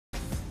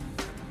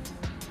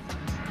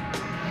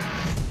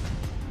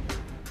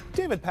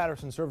David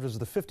Paterson served as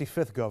the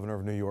 55th governor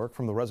of New York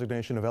from the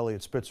resignation of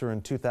Eliot Spitzer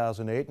in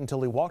 2008 until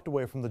he walked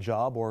away from the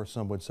job, or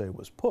some would say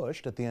was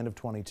pushed, at the end of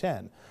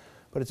 2010.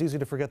 But it's easy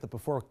to forget that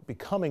before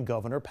becoming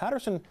governor,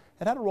 Paterson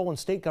had a role in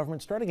state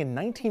government starting in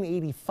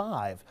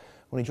 1985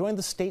 when he joined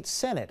the state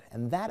Senate,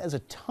 and that is a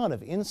ton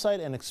of insight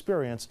and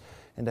experience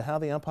into how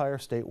the Empire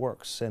State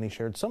works. And he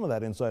shared some of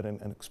that insight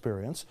and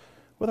experience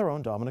with our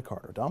own Dominic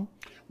Carter. Dom?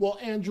 Well,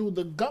 Andrew,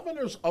 the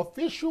governor's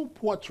official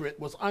portrait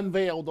was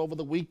unveiled over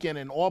the weekend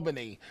in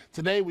Albany.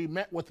 Today we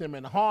met with him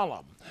in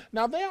Harlem.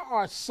 Now, there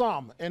are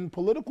some in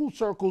political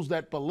circles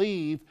that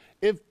believe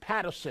if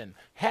Paterson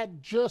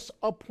had just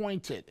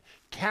appointed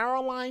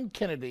Caroline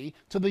Kennedy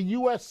to the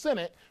U.S.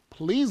 Senate,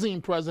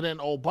 pleasing President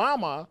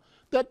Obama,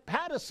 that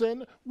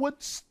Paterson would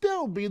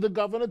still be the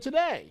governor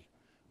today.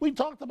 We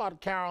talked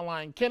about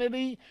Caroline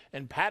Kennedy,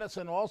 and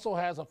Paterson also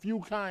has a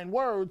few kind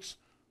words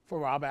for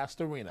Rob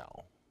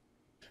Astorino.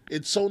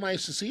 It's so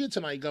nice to see you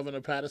tonight,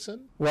 Governor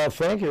Paterson. Well,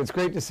 thank you. It's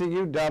great to see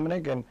you,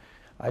 Dominic, and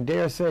I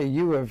dare say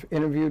you have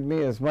interviewed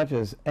me as much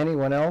as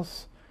anyone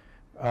else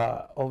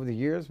over the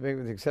years, maybe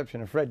with the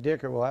exception of Fred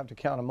Dicker. We'll have to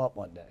count him up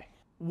one day.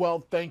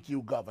 Well, thank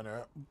you,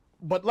 Governor.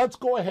 But let's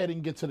go ahead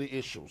and get to the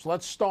issues.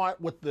 Let's start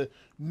with the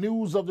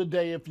news of the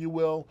day, if you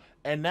will,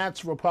 and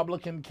that's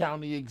Republican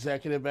County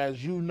Executive,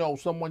 as you know,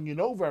 someone you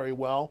know very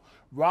well,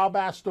 Rob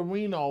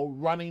Astorino,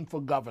 running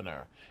for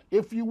governor.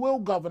 If you will,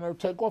 Governor,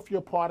 take off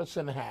your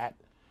partisan hat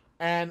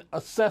and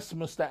assess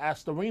Mr.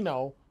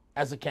 Astorino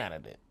as a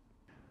candidate.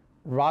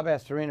 Rob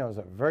Astorino is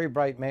a very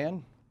bright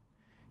man.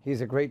 He's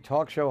a great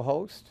talk show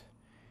host.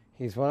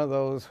 He's one of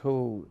those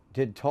who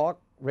did talk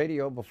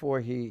radio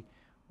before he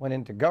went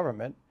into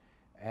government.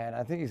 And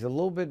I think he's a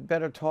little bit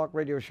better talk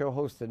radio show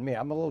host than me.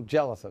 I'm a little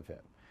jealous of him.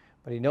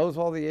 But he knows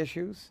all the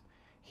issues.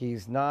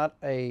 He's not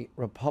a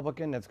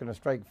Republican that's going to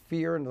strike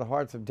fear into the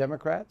hearts of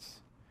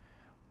Democrats.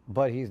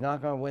 But he's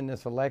not going to win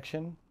this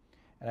election.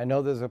 And I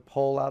know there's a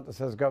poll out that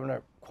says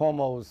Governor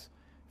Cuomo's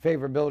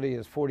favorability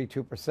is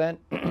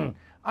 42%.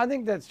 I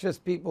think that's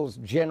just people's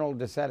general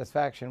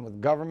dissatisfaction with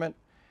government.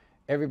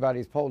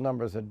 Everybody's poll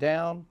numbers are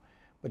down.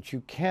 But you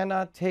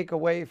cannot take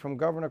away from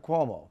Governor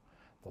Cuomo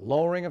the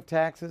lowering of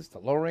taxes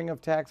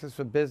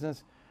for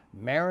business,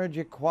 marriage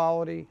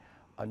equality,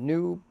 a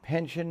new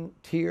pension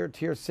tier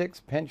 6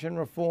 pension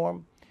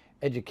reform,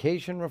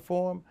 education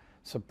reform,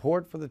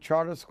 support for the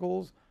charter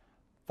schools,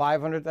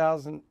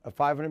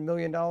 $500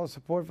 million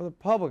support for the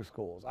public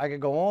schools. I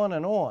could go on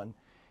and on.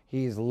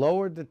 He's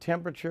lowered the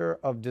temperature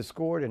of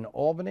discord in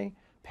Albany,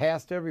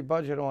 passed every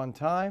budget on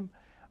time.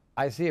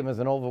 I see him as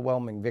an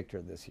overwhelming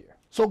victor this year.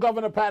 So,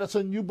 Governor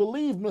Paterson, you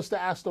believe Mr.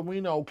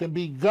 Astorino can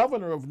be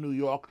governor of New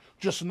York,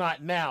 just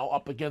not now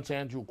up against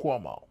Andrew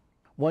Cuomo?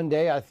 One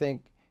day, I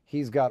think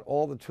he's got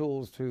all the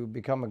tools to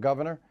become a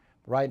governor.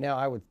 Right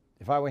now,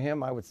 if I were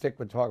him, I would stick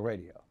with talk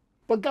radio.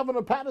 But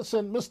Governor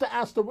Paterson, Mr.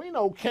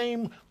 Astorino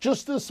came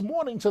just this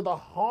morning to the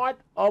heart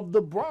of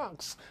the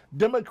Bronx,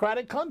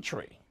 Democratic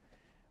country.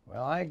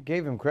 Well, I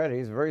gave him credit.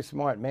 He's a very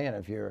smart man.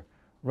 If you're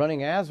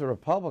running as a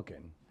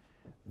Republican,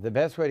 the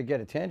best way to get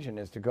attention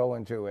is to go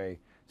into a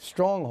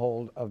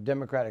stronghold of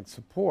Democratic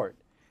support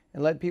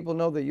and let people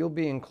know that you'll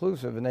be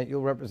inclusive and that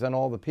you'll represent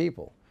all the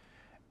people.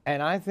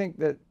 And I think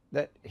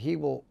that he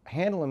will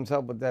handle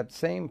himself with that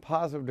same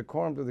positive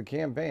decorum through the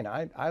campaign.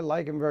 I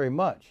like him very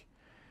much.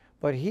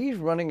 But he's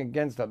running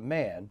against a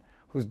man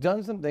who's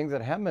done some things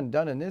that haven't been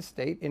done in this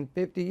state in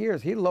 50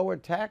 years. He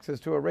lowered taxes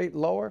to a rate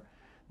lower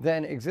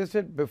than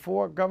existed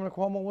before Governor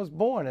Cuomo was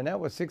born, and that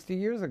was 60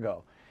 years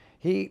ago.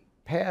 He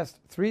passed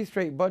 3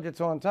 straight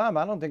budgets on time.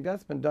 I don't think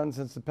that's been done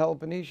since the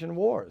Peloponnesian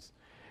Wars.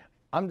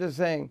 I'm just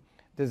saying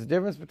there's a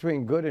difference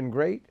between good and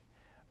great.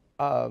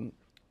 The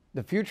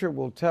future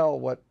will tell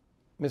what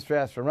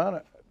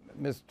Mr.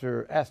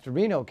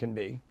 Astorino can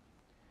be,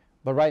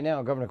 but right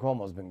now Governor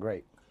Cuomo's been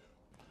great.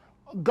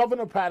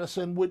 Governor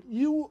Paterson, would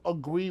you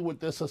agree with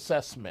this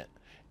assessment?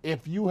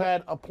 If you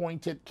had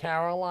appointed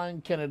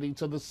Caroline Kennedy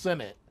to the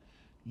Senate,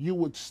 you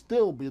would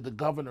still be the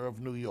governor of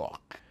New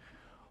York?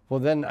 Well,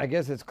 then I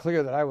guess it's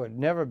clear that I would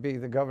never be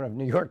the governor of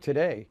New York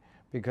today,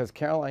 because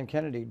Caroline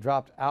Kennedy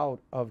dropped out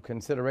of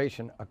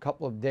consideration a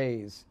couple of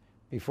days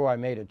before I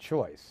made a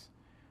choice.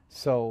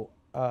 So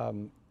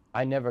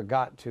I never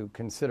got to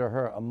consider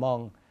her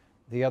among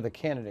the other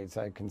candidates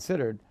I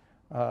considered.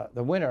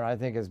 The winner, I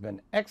think, has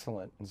been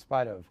excellent in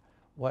spite of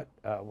what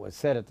was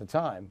said at the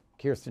time,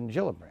 Kirsten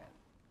Gillibrand.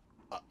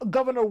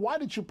 Governor, why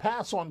did you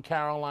pass on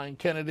Caroline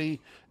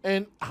Kennedy,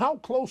 and how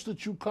close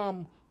did you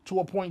come to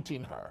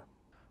appointing her?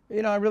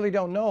 You know, I really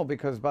don't know,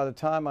 because by the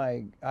time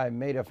I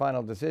made a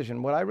final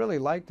decision, what I really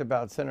liked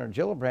about Senator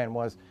Gillibrand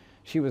was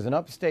she was an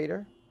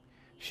upstater.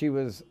 She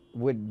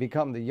would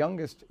become the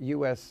youngest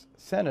U.S.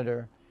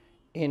 senator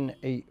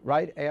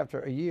right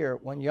after a year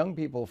when young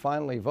people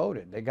finally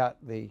voted. They got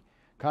the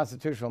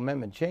constitutional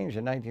amendment changed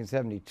in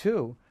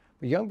 1972,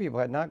 but young people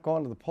had not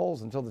gone to the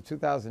polls until the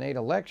 2008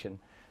 election.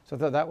 So I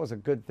thought that was a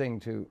good thing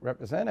to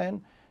represent.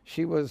 And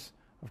she was,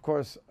 of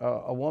course,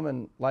 a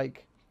woman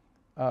like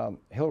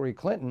Hillary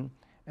Clinton,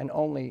 and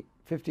only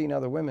 15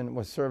 other women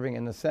were serving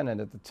in the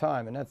Senate at the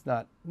time, and that's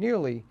not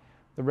nearly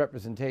the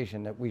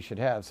representation that we should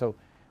have. So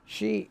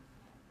she,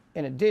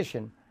 in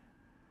addition,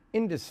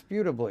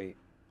 indisputably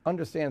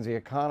understands the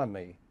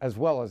economy as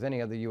well as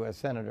any other U.S.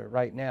 senator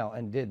right now,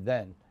 and did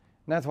then. And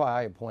that's why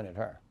I appointed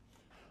her.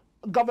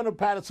 Governor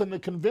Paterson, the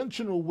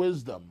conventional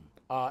wisdom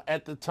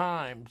at the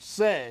time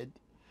said,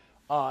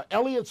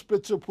 Eliot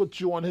Spitzer puts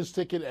you on his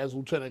ticket as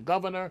lieutenant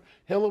governor.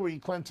 Hillary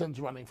Clinton's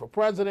running for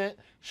president.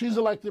 She's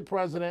elected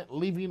president,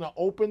 leaving an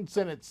open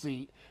Senate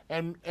seat,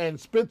 and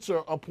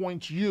Spitzer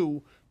appoints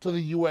you to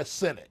the U.S.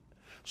 Senate.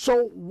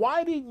 So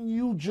why didn't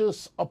you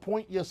just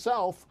appoint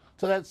yourself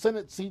to that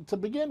Senate seat to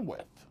begin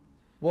with?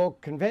 Well,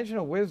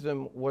 conventional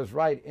wisdom was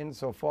right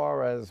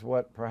insofar as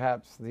what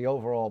perhaps the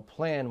overall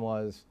plan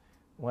was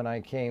when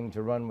I came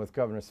to run with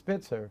Governor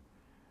Spitzer,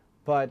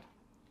 but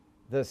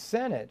the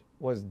Senate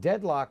was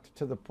deadlocked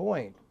to the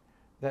point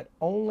that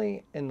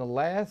only in the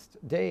last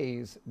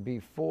days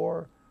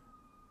before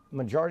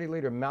Majority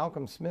Leader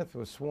Malcolm Smith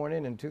was sworn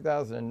in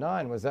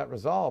 2009 was that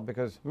resolved,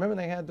 because remember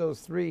they had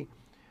those three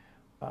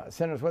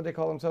senators, what did they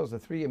call themselves, the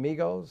three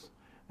amigos,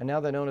 and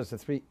now they're known as the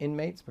three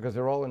inmates because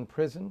they're all in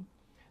prison.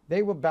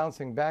 They were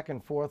bouncing back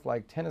and forth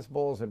like tennis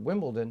balls at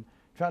Wimbledon,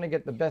 trying to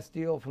get the best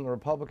deal from the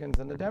Republicans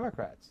and the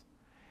Democrats.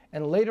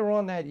 And later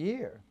on that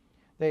year,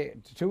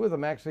 two of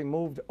them actually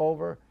moved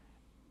over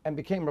and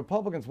became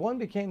Republicans. One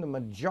became the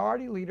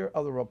majority leader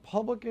of the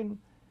Republican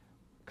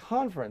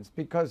conference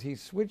because he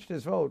switched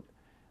his vote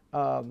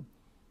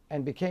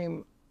and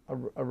became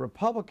a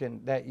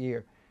Republican that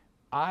year.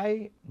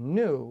 I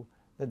knew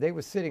that they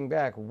were sitting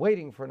back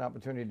waiting for an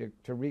opportunity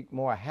to wreak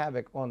more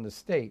havoc on the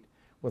state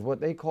with what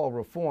they call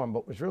reform,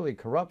 but was really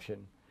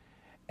corruption.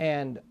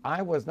 And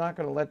I was not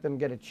going to let them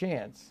get a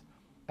chance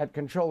at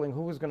controlling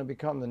who was going to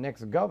become the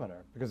next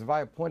governor, because if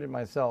I appointed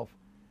myself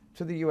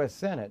to the U.S.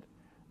 Senate,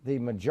 the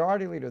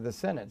majority leader of the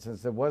Senate,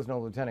 since there was no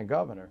lieutenant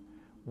governor,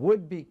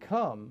 would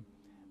become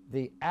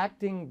the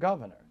acting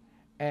governor.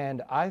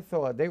 And I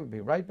thought they would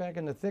be right back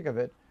in the thick of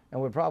it and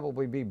would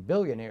probably be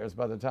billionaires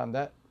by the time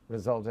that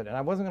resulted. And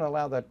I wasn't going to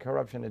allow that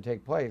corruption to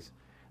take place.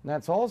 And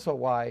that's also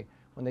why,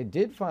 when they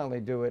did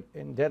finally do it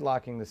in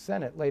deadlocking the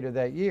Senate later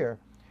that year,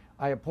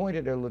 I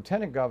appointed a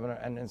lieutenant governor,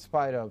 and in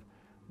spite of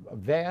a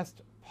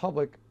vast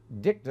public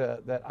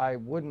dicta that I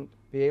wouldn't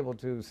be able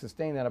to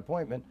sustain that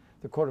appointment,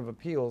 the Court of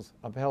Appeals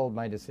upheld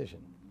my decision.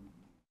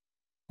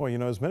 Well, you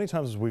know, as many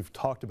times as we've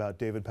talked about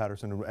David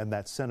Paterson and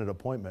that Senate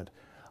appointment,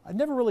 I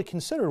never really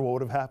considered what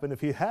would have happened if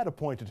he had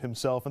appointed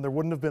himself and there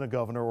wouldn't have been a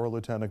governor or a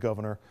lieutenant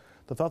governor.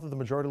 The thought that the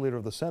majority leader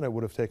of the Senate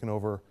would have taken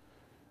over,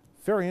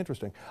 very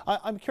interesting.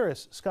 I'm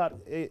curious, Scott,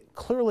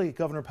 clearly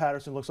Governor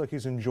Paterson looks like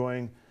he's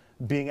enjoying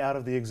being out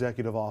of the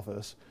executive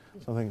office.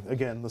 Something,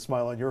 again, the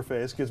smile on your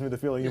face gives me the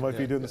feeling you might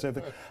be doing the same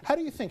thing. How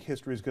do you think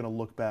history is going to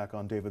look back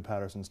on David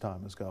Paterson's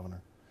time as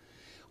governor?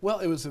 Well,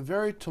 it was a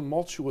very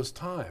tumultuous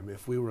time,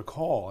 if we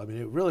recall. I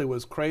mean, it really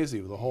was crazy,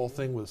 the whole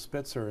thing with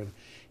Spitzer. And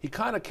he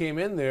kind of came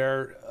in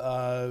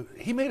there,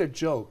 he made a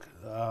joke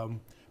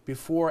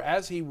before,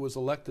 as he was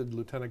elected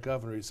lieutenant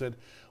governor. He said,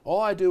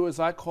 all I do is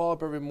I call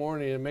up every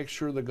morning and make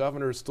sure the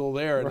governor is still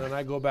there, and then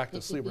I go back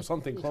to sleep, or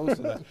something close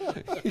to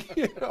that.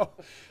 You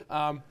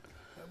know?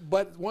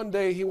 But one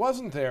day he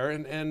wasn't there,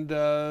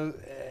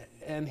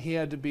 and he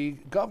had to be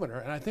governor.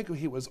 And I think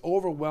he was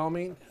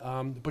overwhelming.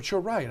 But you're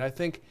right. I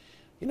think,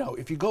 you know,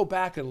 if you go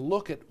back and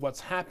look at what's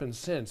happened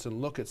since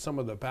and look at some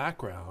of the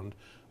background,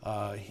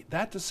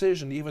 that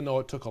decision, even though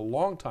it took a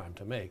long time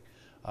to make,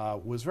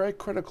 was very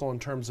critical in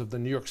terms of the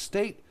New York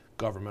State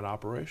government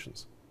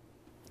operations.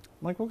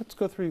 Mike, what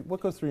goes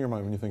through your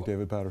mind when you think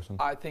David Paterson?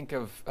 I think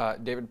of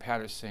David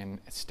Paterson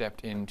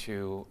stepped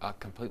into a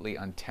completely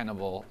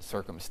untenable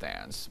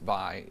circumstance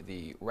by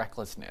the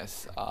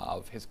recklessness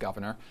of his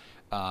governor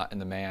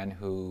and the man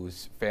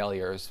whose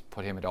failures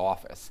put him into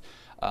office.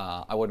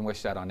 I wouldn't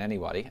wish that on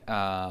anybody.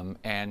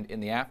 And in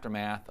the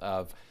aftermath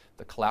of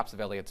the collapse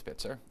of Eliot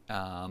Spitzer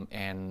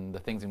and the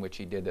things in which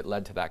he did that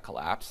led to that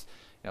collapse,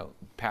 you know,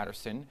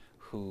 Paterson,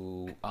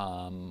 who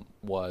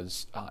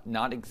was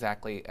not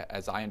exactly,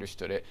 as I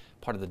understood it,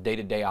 part of the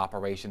day-to-day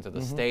operations of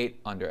the state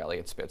under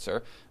Eliot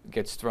Spitzer,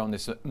 gets thrown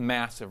this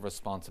massive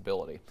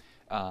responsibility.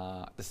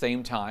 At the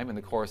same time, in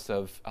the course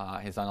of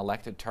his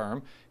unelected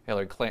term,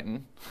 Hillary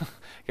Clinton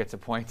gets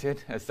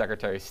appointed as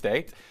Secretary of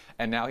State,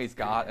 and now he's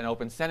got an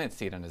open Senate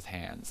seat on his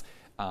hands.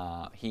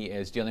 He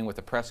is dealing with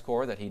a press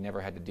corps that he never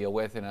had to deal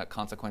with in a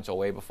consequential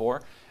way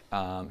before.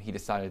 He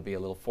decided to be a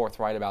little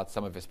forthright about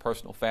some of his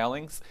personal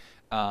failings.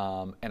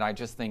 And I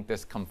just think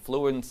this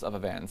confluence of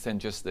events and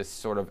just this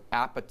sort of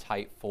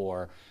appetite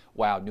for,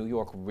 wow, New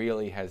York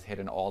really has hit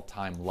an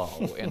all-time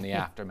low in the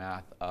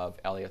aftermath of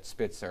Eliot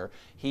Spitzer.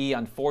 He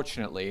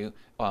unfortunately,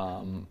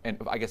 and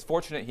I guess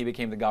fortunate he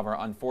became the governor,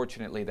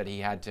 unfortunately that he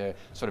had to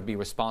sort of be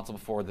responsible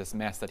for this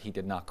mess that he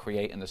did not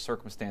create and the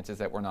circumstances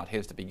that were not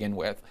his to begin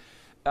with.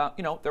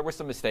 You know, there were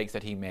some mistakes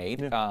that he made.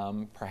 Yeah.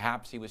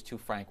 Perhaps he was too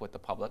frank with the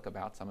public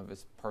about some of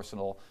his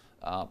personal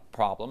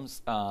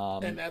problems.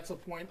 And that's a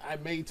point I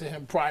made to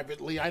him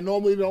privately. I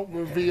normally don't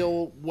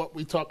reveal what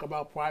we talk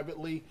about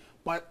privately,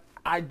 but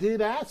I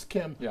did ask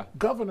him, Yeah.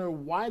 Governor,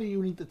 why do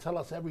you need to tell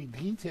us every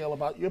detail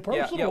about your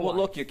personal Yeah, well,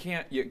 life? look, you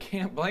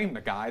can't blame the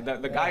guy.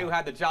 The guy who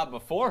had the job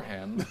before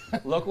him.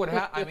 Look what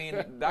happened. I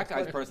mean, that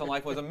guy's personal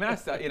life was a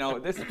mess. You know,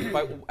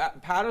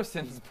 but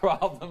Paterson's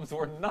problems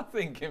were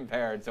nothing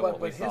compared to what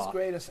we saw. But his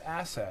greatest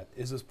asset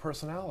is his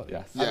personality.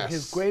 Yes. I mean, Yes.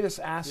 his greatest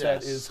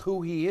asset Yes. is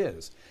who he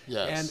is.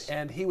 Yes.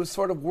 And he was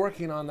sort of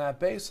working on that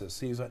basis.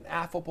 He's an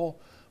affable,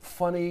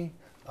 funny,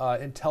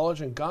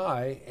 intelligent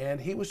guy, and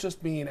he was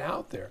just being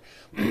out there.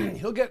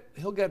 He'll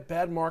get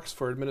bad marks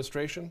for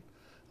administration,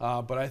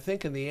 but I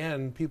think in the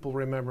end, people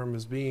remember him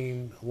as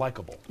being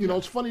likable. You know,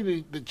 it's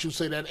funny that you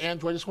say that,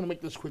 Andrew. I just want to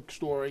make this quick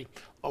story.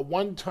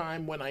 One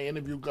time when I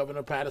interviewed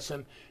Governor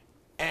Paterson,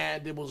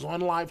 and it was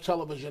on live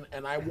television,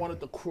 and I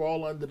wanted to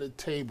crawl under the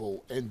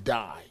table and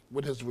die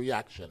with his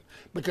reaction,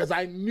 because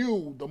I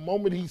knew the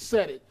moment he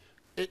said it,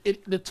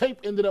 the tape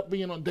ended up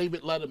being on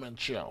David Letterman's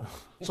show.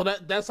 So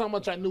that's how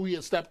much I knew he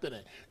had stepped in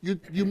it.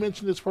 You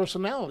mentioned his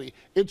personality.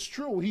 It's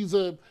true. He's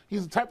the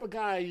type of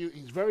guy.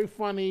 He's very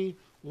funny,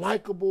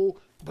 likable,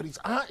 but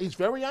he's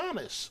very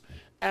honest.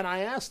 And I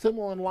asked him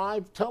on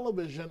live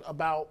television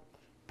about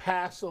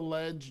past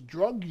alleged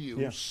drug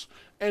use,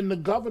 and the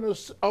governor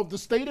of the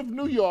state of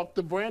New York,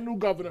 the brand new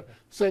governor,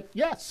 said,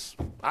 "Yes,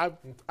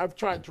 I've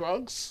tried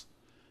drugs,"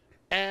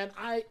 and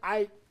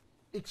I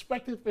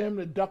expected for him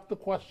to duck the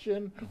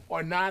question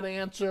or not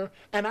answer,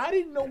 and I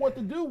didn't know what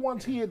to do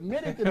once he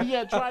admitted that he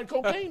had tried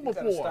cocaine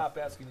before. Gotta stop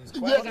asking these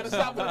questions. Yeah, I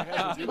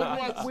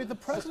gotta stop. With the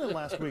president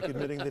last week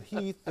admitting that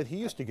he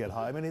used to get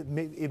high. I mean,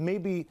 it may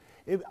be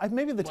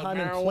the time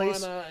and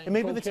place. It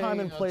may be the time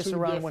and place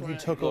around when he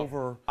took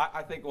over.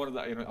 I think one of the,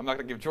 I'm not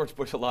going to give George W.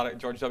 Bush a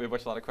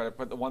lot of credit,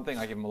 but the one thing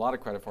I give him a lot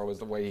of credit for was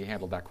the way he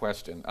handled that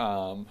question.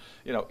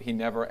 He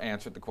never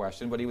answered the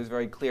question, but he was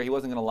very clear. He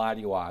wasn't going to lie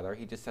to you either.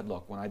 He just said,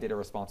 "Look, when I did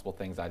irresponsible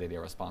things, I did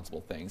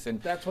irresponsible things,"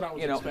 and that's what I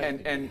was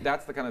expecting. And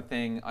that's the kind of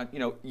thing.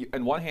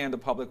 On one hand, the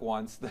public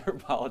wants their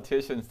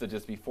politicians to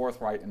just be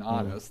forthright and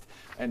honest,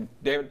 and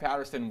David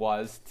Paterson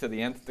was to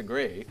the nth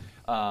degree.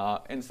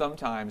 And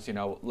sometimes,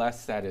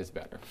 less said is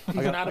better.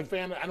 He's not a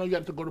fan. I know you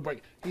have to go to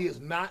break. He is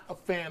not a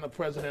fan of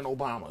President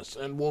Obama's,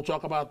 and we'll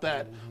talk about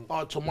that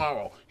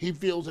tomorrow. He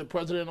feels that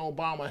President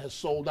Obama has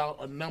sold out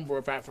a number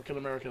of African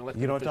American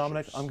elected You know what, officials.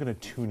 Dominic? I'm going to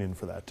tune in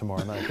for that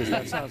tomorrow night because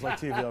that sounds like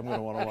TV I'm going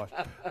to want to watch.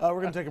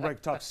 We're going to take a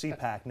break. Talk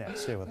CPAC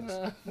next. Stay with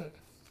us.